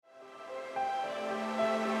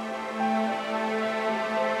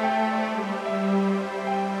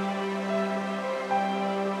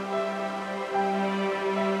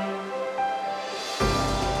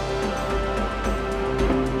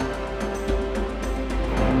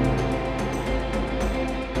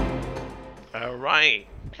right.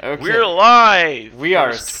 Okay. We're live. We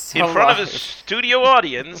are in front of a studio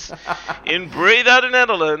audience in Breda, the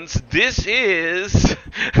Netherlands. This is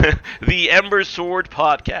the Ember Sword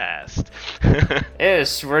podcast.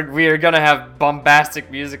 We are gonna have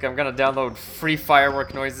bombastic music. I'm gonna download free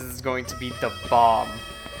firework noises. It's going to be the bomb.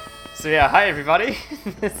 So yeah, hi everybody.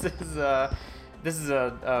 This is a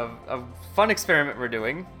fun experiment we're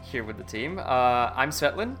doing here with the team. I'm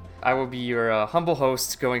Svetlin. I will be your humble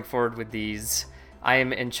host going forward with these. I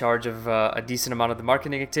am in charge of a decent amount of the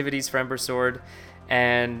marketing activities for Ember Sword,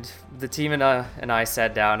 and the team and I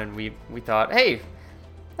sat down and we thought, hey,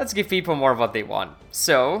 let's give people more of what they want.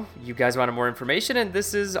 So you guys wanted more information, and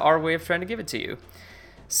this is our way of trying to give it to you.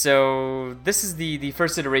 So this is the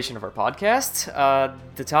first iteration of our podcast.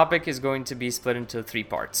 The topic is going to be split into 3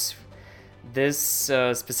 parts. This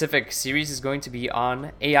specific series is going to be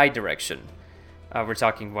on AI direction. We're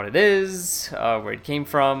talking what it is, where it came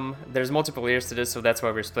from. There's multiple layers to this, so that's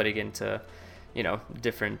why we're splitting into,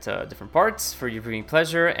 different parts for your viewing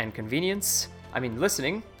pleasure and convenience.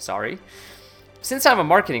 Listening, sorry. Since I'm a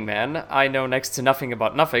marketing man, I know next to nothing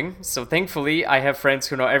about nothing, so thankfully I have friends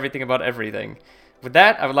who know everything about everything. With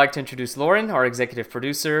that, I would like to introduce Lauren, our executive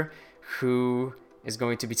producer, who is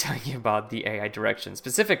going to be telling you about the AI direction.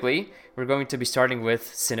 Specifically, we're going to be starting with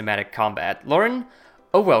cinematic combat. Lauren,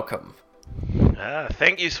 welcome.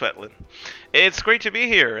 Thank you, Svetlin. It's great to be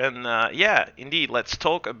here, and indeed, let's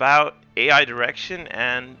talk about AI direction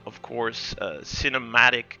and, of course,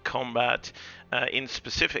 cinematic combat in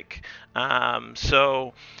specific.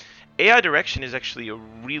 So AI direction is actually a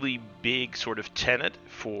really big sort of tenet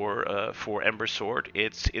for Ember Sword.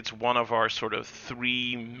 It's one of our sort of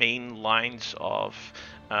 3 main lines of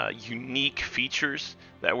unique features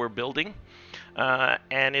that we're building.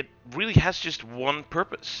 And it really has just one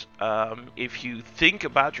purpose. If you think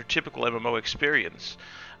about your typical MMO experience,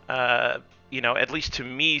 at least to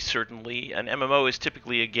me, certainly, an MMO is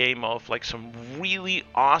typically a game of like some really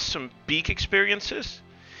awesome peak experiences,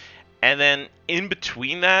 and then in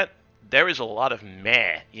between that, there is a lot of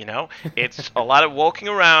meh, It's a lot of walking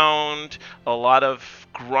around, a lot of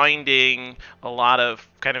grinding, a lot of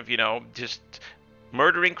kind of, just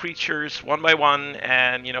murdering creatures one by one,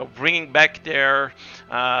 and bringing back their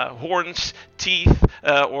horns, teeth,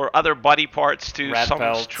 or other body parts to Rat some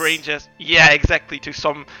pelts. strange to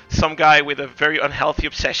some guy with a very unhealthy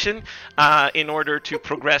obsession in order to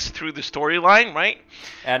progress through the storyline, right?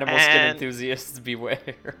 Animal skin enthusiasts,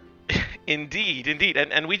 beware. Indeed,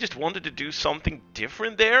 and we just wanted to do something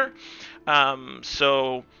different there.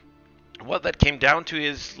 So what that came down to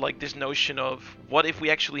is like this notion of what if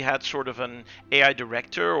we actually had sort of an AI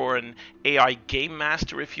director or an AI game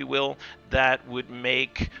master, if you will, that would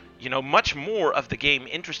make much more of the game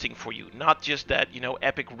interesting for you. Not just that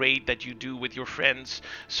epic raid that you do with your friends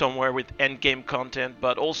somewhere with end game content,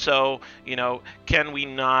 but also can we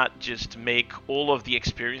not just make all of the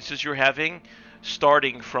experiences you're having,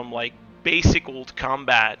 starting from like basic old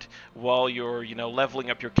combat while you're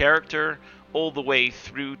leveling up your character, all the way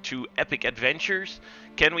through to epic adventures?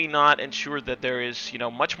 Can we not ensure that there is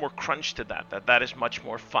much more crunch to that is much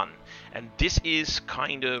more fun? And this is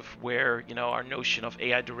kind of where our notion of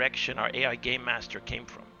AI direction, our AI game master, came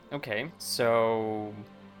from. Okay, so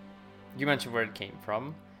you mentioned where it came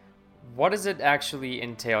from. What does it actually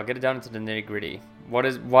entail? Get it down into the nitty gritty. Why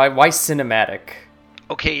cinematic?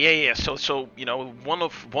 Okay, yeah. So one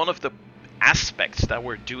of the aspects that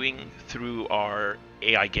we're doing through our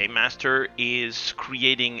AI Game Master is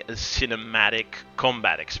creating a cinematic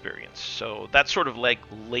combat experience. So that's sort of like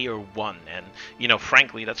layer 1, and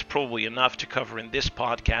frankly, that's probably enough to cover in this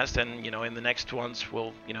podcast. And in the next ones,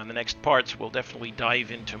 in the next parts, we'll definitely dive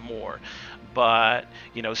into more. But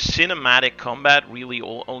cinematic combat really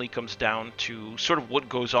only comes down to sort of what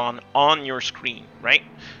goes on your screen, right?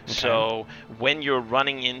 Okay. So when you're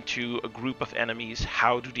running into a group of enemies,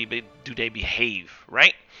 how do they behave,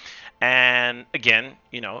 right? And again,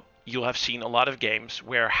 you'll have seen a lot of games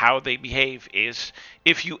where how they behave is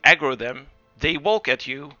if you aggro them, they walk at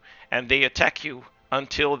you and they attack you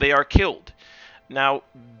until they are killed. Now,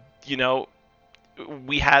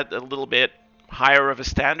 we had a little bit higher of a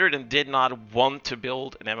standard and did not want to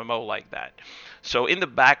build an MMO like that. So in the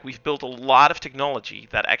back, we've built a lot of technology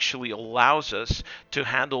that actually allows us to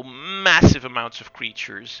handle massive amounts of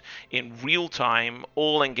creatures in real time,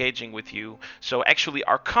 all engaging with you. So actually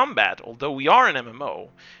our combat, although we are an MMO,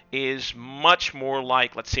 is much more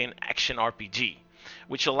like, let's say, an action RPG.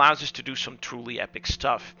 which allows us to do some truly epic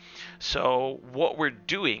stuff. So what we're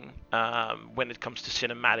doing when it comes to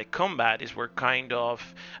cinematic combat is we're kind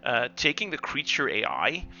of taking the creature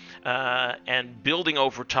AI and building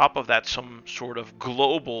over top of that some sort of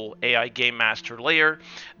global AI game master layer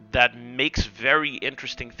that makes very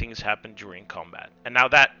interesting things happen during combat. And now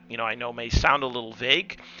that, I know may sound a little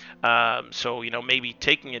vague. So, maybe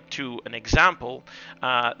taking it to an example,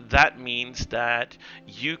 that means that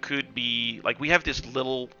you could be, like, we have these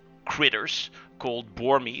little critters called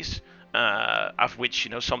Bormies, of which,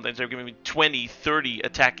 sometimes they're going to be 20, 30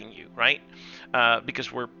 attacking you, right?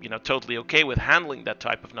 Because we're, totally okay with handling that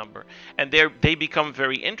type of number. And they become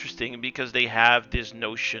very interesting because they have this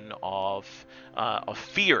notion of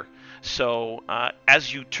fear. So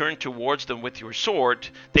as you turn towards them with your sword,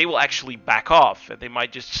 they will actually back off, and they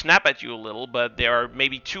might just snap at you a little, but they are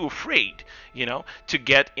maybe too afraid, to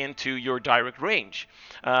get into your direct range.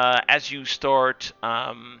 As you start,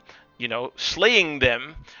 slaying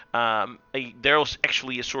them, there's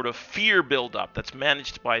actually a sort of fear buildup that's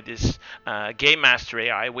managed by this Game Master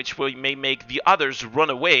AI, which may make the others run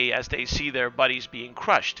away as they see their buddies being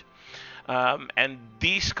crushed. And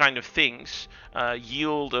these kind of things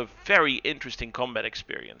yield a very interesting combat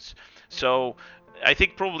experience. So I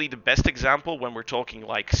think probably the best example when we're talking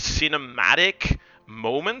like cinematic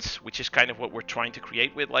moments, which is kind of what we're trying to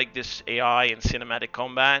create with like this AI and cinematic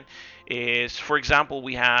combat, is, for example,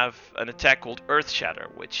 we have an attack called Earth Shatter,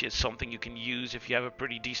 which is something you can use if you have a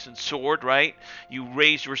pretty decent sword, right? You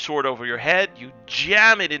raise your sword over your head, you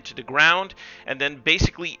jam it into the ground, and then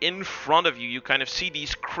basically in front of you, you kind of see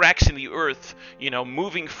these cracks in the earth,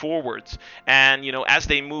 moving forwards. And, as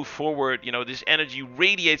they move forward, this energy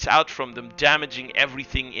radiates out from them, damaging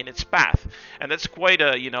everything in its path. And that's quite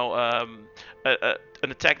an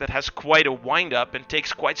attack that has quite a wind-up and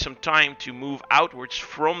takes quite some time to move outwards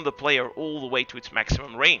from the player all the way to its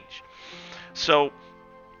maximum range. So,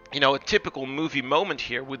 a typical movie moment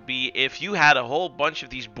here would be if you had a whole bunch of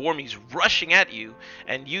these Bormies rushing at you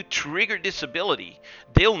and you trigger this ability,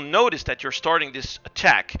 they'll notice that you're starting this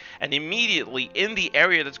attack, and immediately in the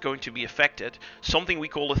area that's going to be affected, something we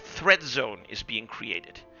call a threat zone is being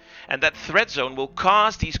created. And that threat zone will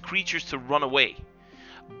cause these creatures to run away.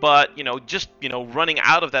 But, just, running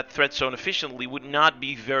out of that threat zone efficiently would not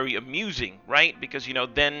be very amusing, right? Because,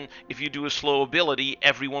 then if you do a slow ability,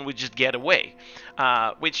 everyone would just get away,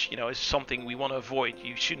 which, is something we want to avoid.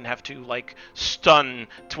 You shouldn't have to, like, stun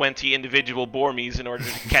 20 individual Bormies in order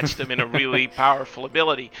to catch them in a really powerful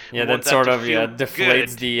ability. Yeah, that sort of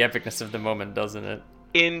deflates the epicness of the moment, doesn't it?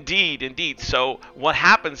 Indeed. So what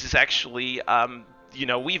happens is actually...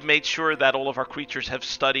 we've made sure that all of our creatures have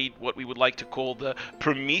studied what we would like to call the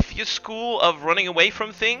Prometheus school of running away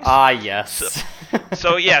from things. Ah, yes.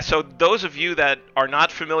 So those of you that are not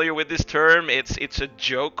familiar with this term, it's a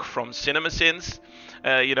joke from CinemaSins.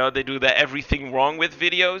 They do the everything wrong with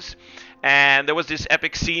videos. And there was this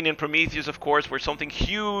epic scene in Prometheus, of course, where something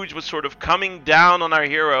huge was sort of coming down on our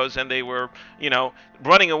heroes, and they were,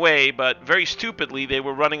 running away, but very stupidly, they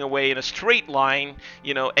were running away in a straight line,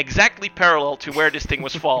 exactly parallel to where this thing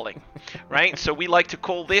was falling, right? So we like to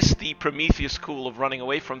call this the Prometheus school of running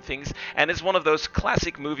away from things, and it's one of those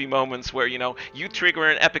classic movie moments where, you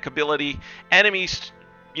trigger an epic ability, enemies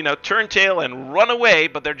turn tail and run away,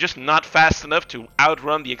 but they're just not fast enough to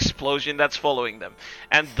outrun the explosion that's following them.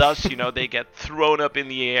 And thus, they get thrown up in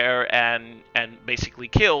the air and basically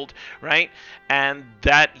killed, right? And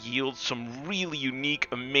that yields some really unique,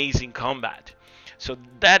 amazing combat. So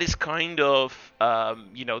that is kind of,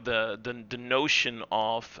 the notion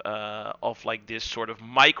of like this sort of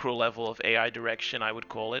micro level of AI direction, I would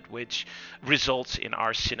call it, which results in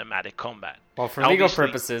our cinematic combat. Well, for legal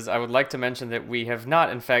purposes, I would like to mention that we have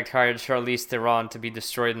not, in fact, hired Charlize Theron to be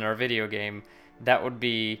destroyed in our video game. That would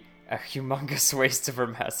be a humongous waste of her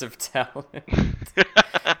massive talent.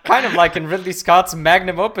 Kind of like in Ridley Scott's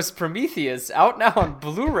magnum opus Prometheus, out now on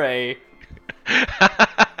Blu-ray.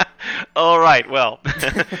 All right, well,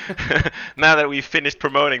 now that we've finished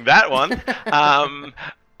promoting that one,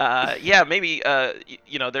 maybe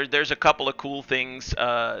there's a couple of cool things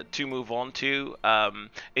to move on to.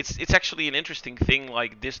 It's actually an interesting thing,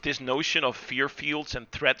 like this notion of fear fields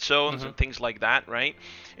and threat zones and things like that, right?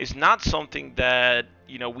 Is not something that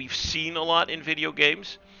we've seen a lot in video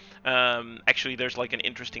games. Actually, there's like an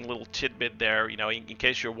interesting little tidbit there, in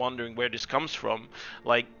case you're wondering where this comes from.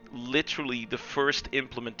 Like, literally the first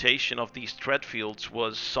implementation of these threat fields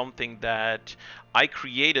was something that I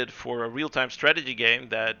created for a real-time strategy game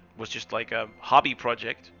that was just like a hobby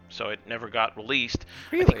project. so it never got released.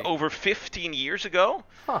 Really? I think over 15 years ago.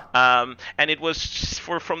 Huh. And it was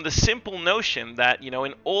from the simple notion that,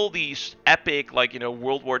 in all these epic, like,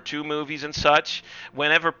 World War II movies and such,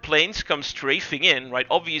 whenever planes come strafing in, right,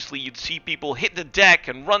 obviously you'd see people hit the deck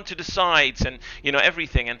and run to the sides and,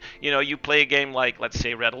 everything. And, you play a game like, let's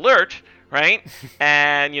say, Red Alert, right?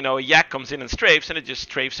 And, a yak comes in and strafes, and it just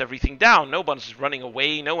strafes everything down. No one's running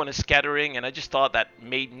away, no one is scattering, and I just thought that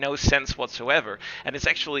made no sense whatsoever. And it's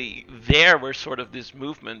actually there where sort of this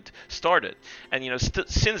movement started. And,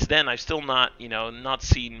 since then, I've still not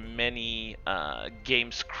seen many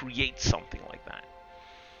games create something like that.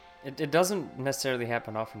 It doesn't necessarily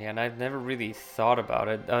happen often, yeah, and I've never really thought about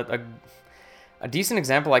it. A decent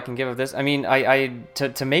example I can give of this, I mean,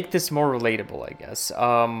 to make this more relatable, I guess.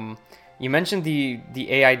 You mentioned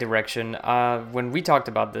the AI direction. When we talked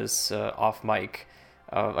about this off mic,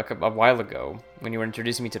 like a while ago, when you were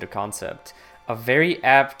introducing me to the concept, a very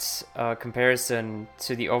apt comparison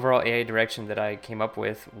to the overall AI direction that I came up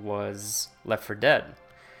with was Left 4 Dead,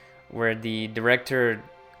 where the director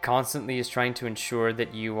constantly is trying to ensure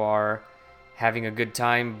that you are having a good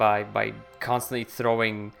time by constantly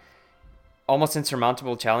throwing almost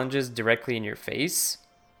insurmountable challenges directly in your face.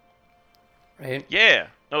 Right? Yeah.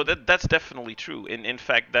 No, that's definitely true. In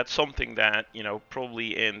fact, that's something that,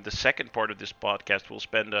 probably in the second part of this podcast we'll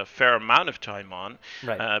spend a fair amount of time on.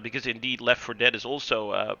 Right. Because indeed Left 4 Dead is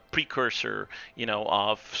also a precursor,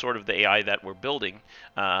 of sort of the AI that we're building.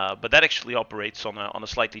 But that actually operates on a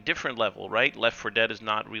slightly different level, right? Left 4 Dead is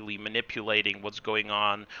not really manipulating what's going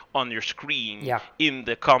on your screen in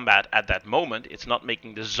the combat at that moment. It's not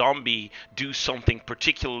making the zombie do something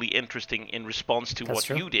particularly interesting in response to what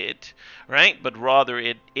you did, right? But rather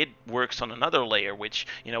it works on another layer, which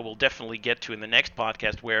we'll definitely get to in the next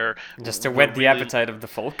podcast, where just to whet the appetite of the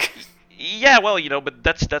folk. Yeah, well, but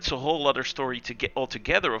that's a whole other story to get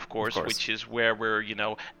altogether, of course, which is where we're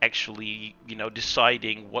actually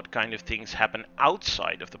deciding what kind of things happen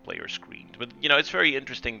outside of the player screen. But it's very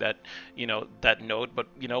interesting that that note, but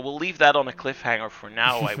we'll leave that on a cliffhanger for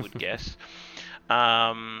now, I would guess.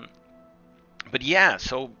 But yeah,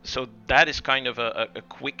 so that is kind of a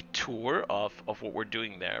quick tour of what we're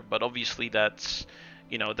doing there. But obviously that's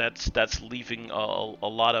leaving a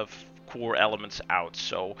lot of core elements out.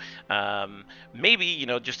 So maybe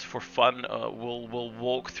just for fun, we'll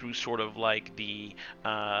walk through sort of like the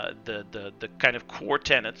kind of core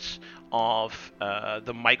tenets of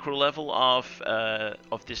the micro level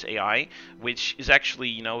of this AI, which is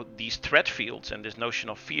actually these threat fields, and this notion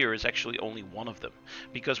of fear is actually only one of them,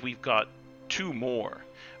 because we've got two more.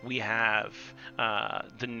 We have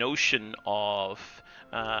the notion of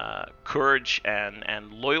courage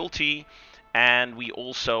and loyalty, and we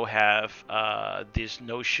also have this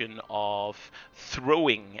notion of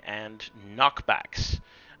throwing and knockbacks,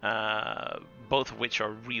 both of which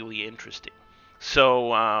are really interesting.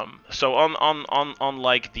 So on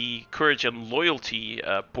like the courage and loyalty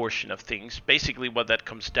portion of things, basically what that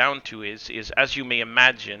comes down to is as you may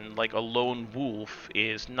imagine, like a lone wolf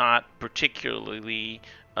is not particularly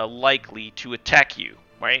likely to attack you,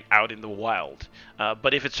 right, out in the wild.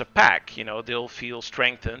 But if it's a pack, they'll feel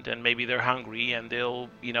strengthened, and maybe they're hungry, and they'll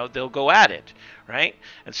go at it, right?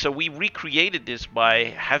 And so we recreated this by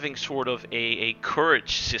having sort of a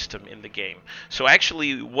courage system in the game. So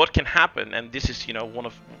actually what can happen, and this is,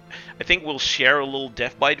 I think we'll share a little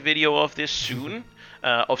DevByte video of this soon,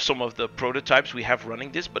 of some of the prototypes we have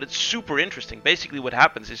running this, but it's super interesting. Basically what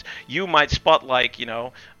happens is you might spot like,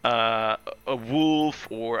 a wolf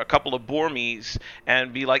or a couple of Bormies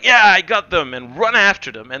and be like, yeah, I got them, and run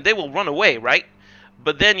after them, and they will run away, right?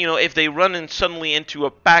 But then, if they run in suddenly into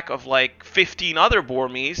a pack of like 15 other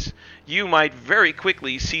Bormies, you might very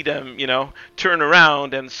quickly see them, turn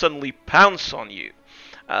around and suddenly pounce on you.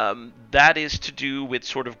 That is to do with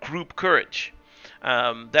sort of group courage.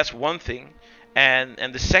 That's one thing.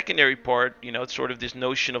 And the secondary part, it's sort of this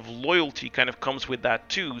notion of loyalty kind of comes with that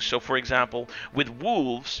too. So, for example, with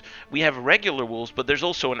wolves, we have regular wolves, but there's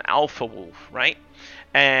also an alpha wolf, right?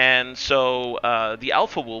 And so the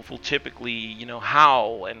alpha wolf will typically,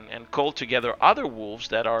 howl and call together other wolves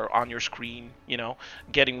that are on your screen,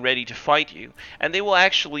 getting ready to fight you. And they will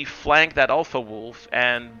actually flank that alpha wolf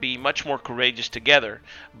and be much more courageous together.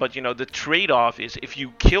 But, the trade-off is if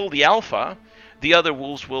you kill the alpha, the other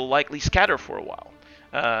wolves will likely scatter for a while,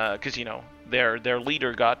 because their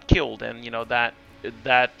leader got killed, and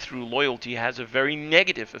that through loyalty has a very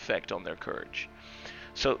negative effect on their courage.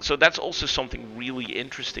 So that's also something really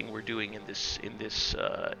interesting we're doing in this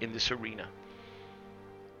arena.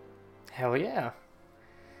 Hell yeah!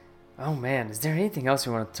 Oh man, is there anything else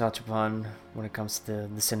you want to touch upon when it comes to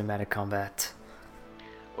the cinematic combat?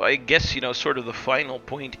 I guess sort of the final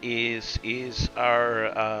point is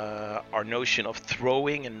our notion of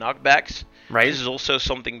throwing and knockbacks. Right? This is also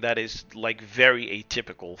something that is like very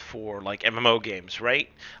atypical for like MMO games, right?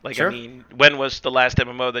 Like I Sure. mean, when was the last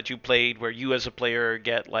MMO that you played where you as a player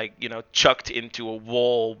get like chucked into a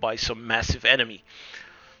wall by some massive enemy?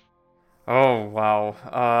 Oh, wow.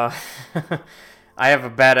 I have a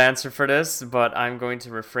bad answer for this, but I'm going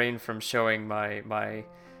to refrain from showing my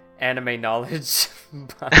anime knowledge.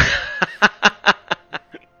 But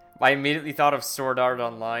I immediately thought of Sword Art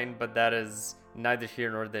Online, but that is neither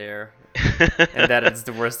here nor there, and that is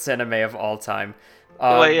the worst anime of all time.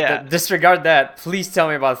 Well, yeah. Disregard that. Please tell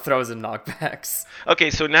me about throws and knockbacks. Okay,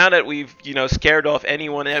 so now that we've scared off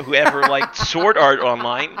anyone who ever liked Sword Art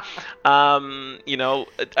Online,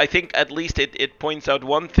 I think at least it points out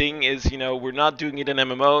one thing is we're not doing it in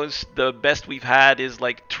MMOs. The best we've had is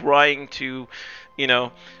like trying to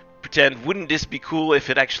pretend, wouldn't this be cool if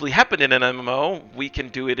it actually happened in an MMO? We can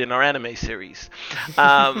do it in our anime series.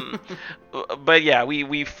 But yeah,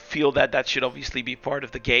 we feel that should obviously be part of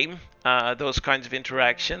the game. Those kinds of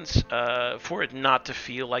interactions, for it not to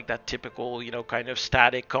feel like that typical, kind of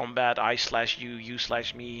static combat, I/you,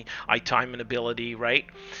 you/me, I time an ability, right?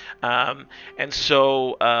 And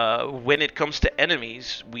so when it comes to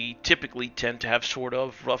enemies, we typically tend to have sort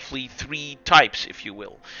of roughly three types, if you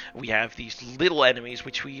will. We have these little enemies,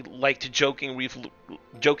 which we like to jokingly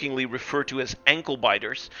refer to as ankle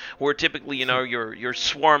biters, who are typically, your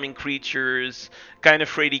swarming creatures, kind of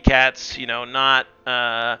fraidy cats,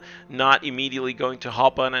 not immediately going to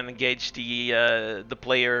hop on and engage the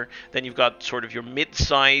player. Then you've got sort of your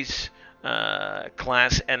mid-size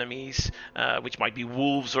class enemies, which might be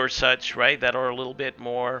wolves or such, right? That are a little bit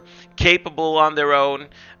more capable on their own.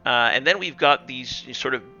 And then we've got these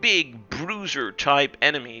sort of big bruiser type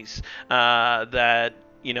enemies that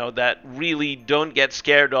really don't get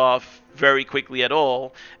scared off very quickly at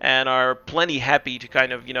all, and are plenty happy to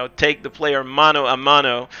kind of take the player mano a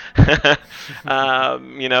mano,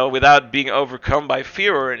 without being overcome by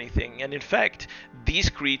fear or anything. And in fact, these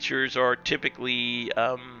creatures are typically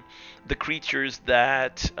the creatures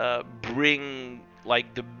that bring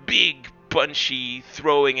like the big punchy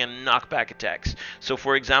throwing and knockback attacks. So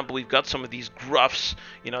for example, we've got some of these gruffs,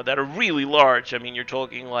 that are really large. I mean, you're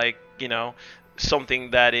talking like,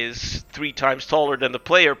 something that is 3 times taller than the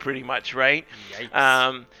player, pretty much, right?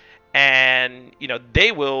 Yikes. And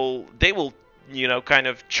they will kind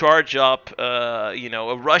of charge up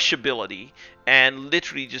a rush ability and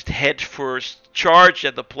literally just head first charge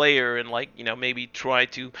at the player and like maybe try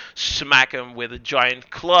to smack him with a giant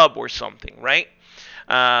club or something, right?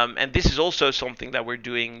 And this is also something that we're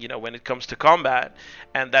doing, when it comes to combat,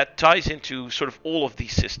 and that ties into sort of all of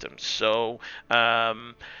these systems. So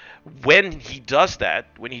when he does that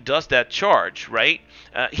charge, right,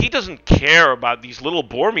 he doesn't care about these little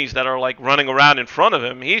Bormies that are like running around in front of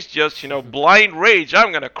him. He's just, blind rage.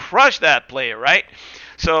 I'm going to crush that player, right?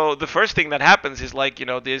 So the first thing that happens is like,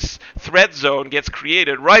 this threat zone gets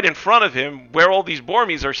created right in front of him where all these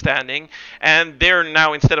Bormies are standing, and they're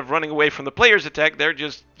now, instead of running away from the player's attack, they're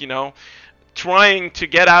just, trying to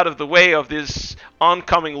get out of the way of this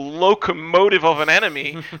oncoming locomotive of an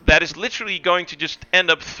enemy that is literally going to just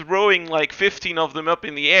end up throwing like 15 of them up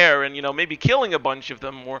in the air and maybe killing a bunch of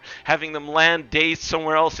them or having them land dazed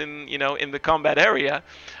somewhere else in in the combat area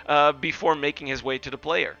before making his way to the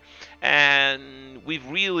player. And we've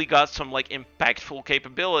really got some like impactful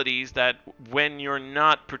capabilities that when you're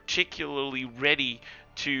not particularly ready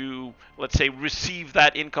to, let's say, receive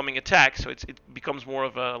that incoming attack, so it becomes more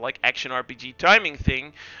of a like action RPG timing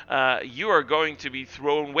thing, you are going to be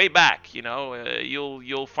thrown way back.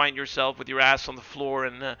 You'll find yourself with your ass on the floor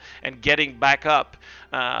and getting back up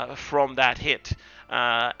from that hit.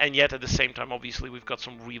 And yet at the same time, obviously, we've got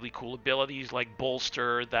some really cool abilities like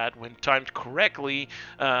Bolster that, when timed correctly,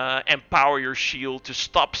 empower your shield to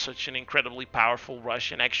stop such an incredibly powerful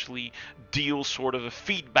rush and actually deal sort of a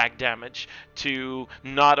feedback damage to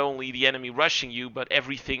not only the enemy rushing you, but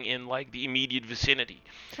everything in like the immediate vicinity.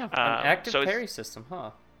 Oh, an active parry system,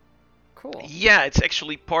 huh? Cool. Yeah, it's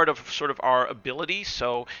actually part of sort of our ability.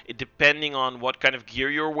 So depending on what kind of gear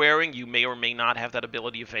you're wearing, you may or may not have that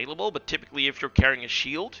ability available. But typically, if you're carrying a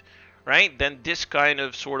shield, right, then this kind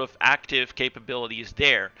of sort of active capability is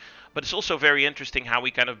there. But it's also very interesting how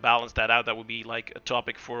we kind of balance that out. That would be like a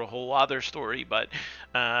topic for a whole other story. But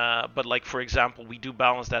like for example, we do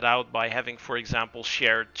balance that out by having, for example,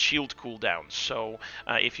 shared shield cooldowns. So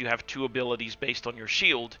if you have two abilities based on your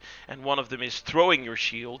shield, and one of them is throwing your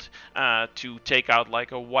shield to take out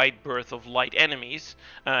like a wide berth of light enemies,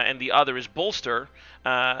 and the other is bolster,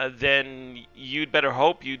 then you'd better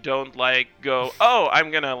hope you don't like go, oh,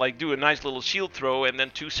 I'm gonna like do a nice little shield throw, and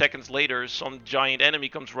then 2 seconds later some giant enemy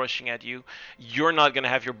comes rushing at you. You're not gonna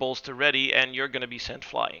have your bolster ready, and you're gonna be sent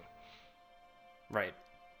flying. Right.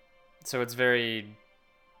 So it's very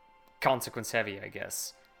consequence heavy, I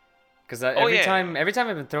guess. Because every time I've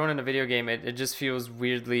been thrown in a video game, it just feels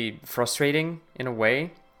weirdly frustrating in a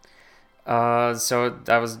way. So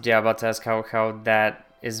I was about to ask how that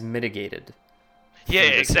is mitigated. Yeah,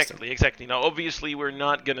 exactly. Now, obviously, we're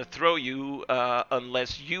not gonna throw you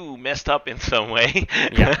unless you messed up in some way.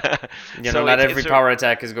 Yeah. So not every power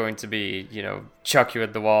attack is going to be, chuck you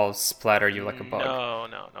at the wall, splatter you like a bug.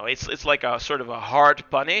 No. It's like a sort of a hard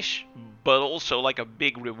punish, but also like a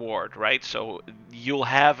big reward, right? So you'll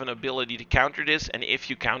have an ability to counter this, and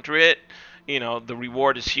if you counter it, the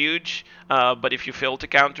reward is huge. But if you fail to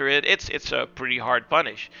counter it, it's a pretty hard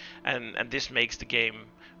punish, and this makes the game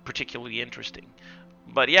particularly interesting.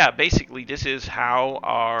 But yeah, basically this is how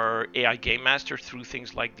our AI Game Master, through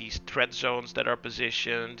things like these threat zones that are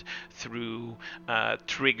positioned, through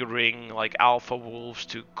triggering like alpha wolves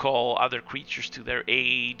to call other creatures to their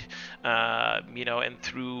aid, and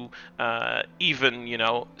through even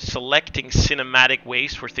selecting cinematic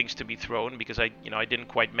ways for things to be thrown, because I didn't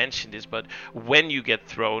quite mention this, but when you get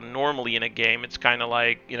thrown, normally in a game it's kind of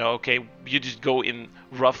like, okay, you just go in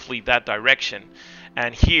roughly that direction.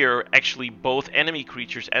 And here, actually, both enemy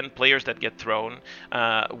creatures and players that get thrown,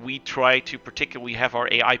 we try to particularly have our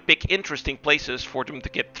AI pick interesting places for them to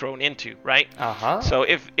get thrown into, right? Uh-huh. So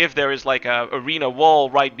if there is like a arena wall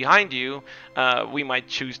right behind you, we might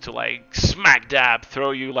choose to like smack dab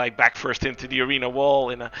throw you like back first into the arena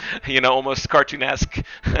wall in a almost cartoonesque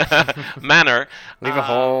manner. Leave a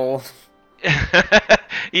hole.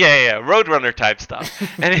 yeah, Roadrunner type stuff.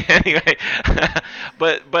 Anyway,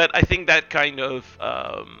 but I think that kind of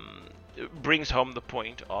brings home the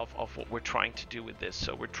point of what we're trying to do with this.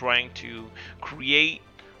 So we're trying to create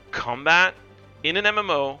combat in an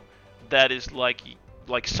MMO that is like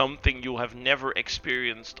something you'll have never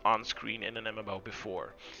experienced on screen in an MMO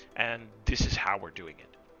before, and this is how we're doing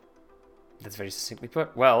it. That's very succinctly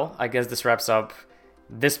put. Well, I guess this wraps up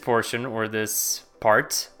this portion, or this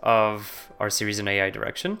part of our series in AI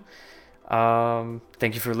direction.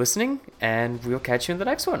 Thank you for listening, and we'll catch you in the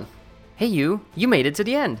next one. Hey you made it to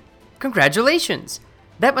the end. Congratulations!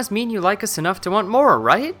 That must mean you like us enough to want more,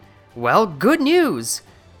 right? Well, good news!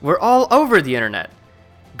 We're all over the internet.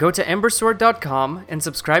 Go to embersword.com and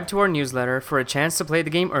subscribe to our newsletter for a chance to play the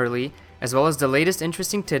game early, as well as the latest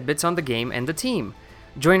interesting tidbits on the game and the team.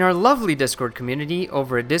 Join our lovely Discord community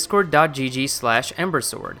over at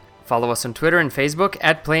discord.gg/embersword. Follow us on Twitter and Facebook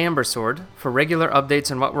at PlayEmberSword for regular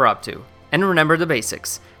updates on what we're up to. And remember the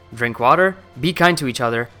basics. Drink water, be kind to each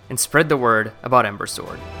other, and spread the word about Ember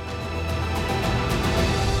Sword.